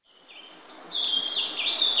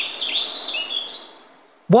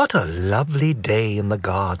What a lovely day in the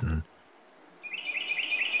garden.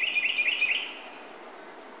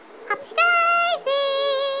 Upsy-daisy,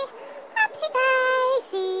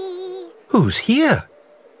 upsy-daisy, Who's here?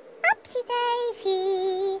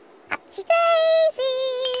 upsy-daisy, upsy-daisy,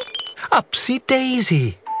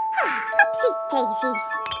 Upsy-daisy. upsy-daisy,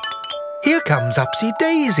 Here comes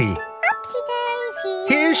Upsy-daisy. upsy-daisy.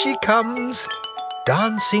 Here she comes,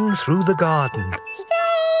 dancing through the garden.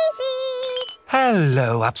 Upsy-daisy,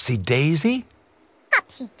 Hello, Upsy-daisy.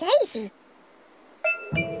 upsy-daisy.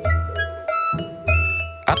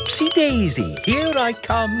 Upsy-daisy, here I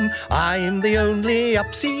come. I'm the only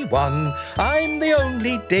Upsy one. I'm the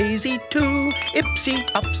only Daisy too. Ipsy,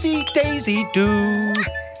 Upsy-daisy do.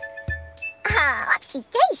 Ah,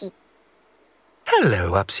 upsy-daisy,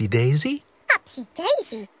 Hello, Upsy-daisy.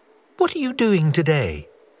 upsy-daisy, What are you doing today?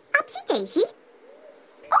 upsy-daisy.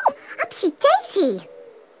 Oh, upsy-daisy.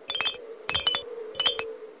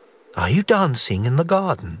 Are you dancing in the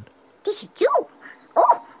garden? This is you.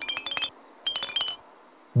 Oh,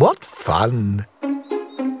 What fun!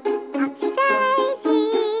 upsy-daisy,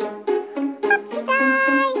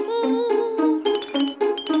 upsy-daisy,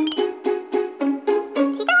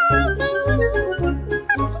 upsy-daisy.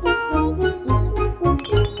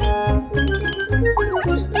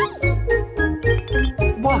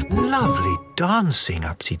 What lovely dancing,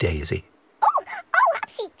 Upsy-daisy. Oh,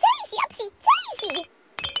 upsy-daisy, upsy-daisy.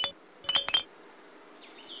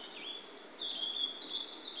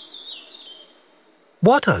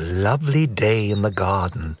 What a lovely day in the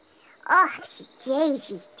garden. Oh,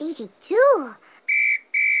 upsy-daisy, daisy too.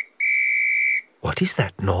 What is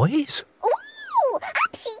that noise? Ooh,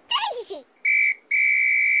 upsy-daisy,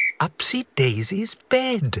 Upsy-daisy's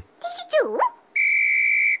bed. daisy too.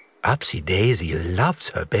 Upsy-daisy loves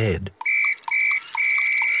her bed.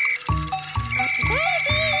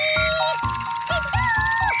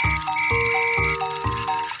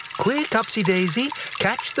 Quick, Upsy-daisy,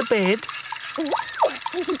 catch the bed. Ooh,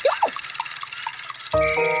 daisy too.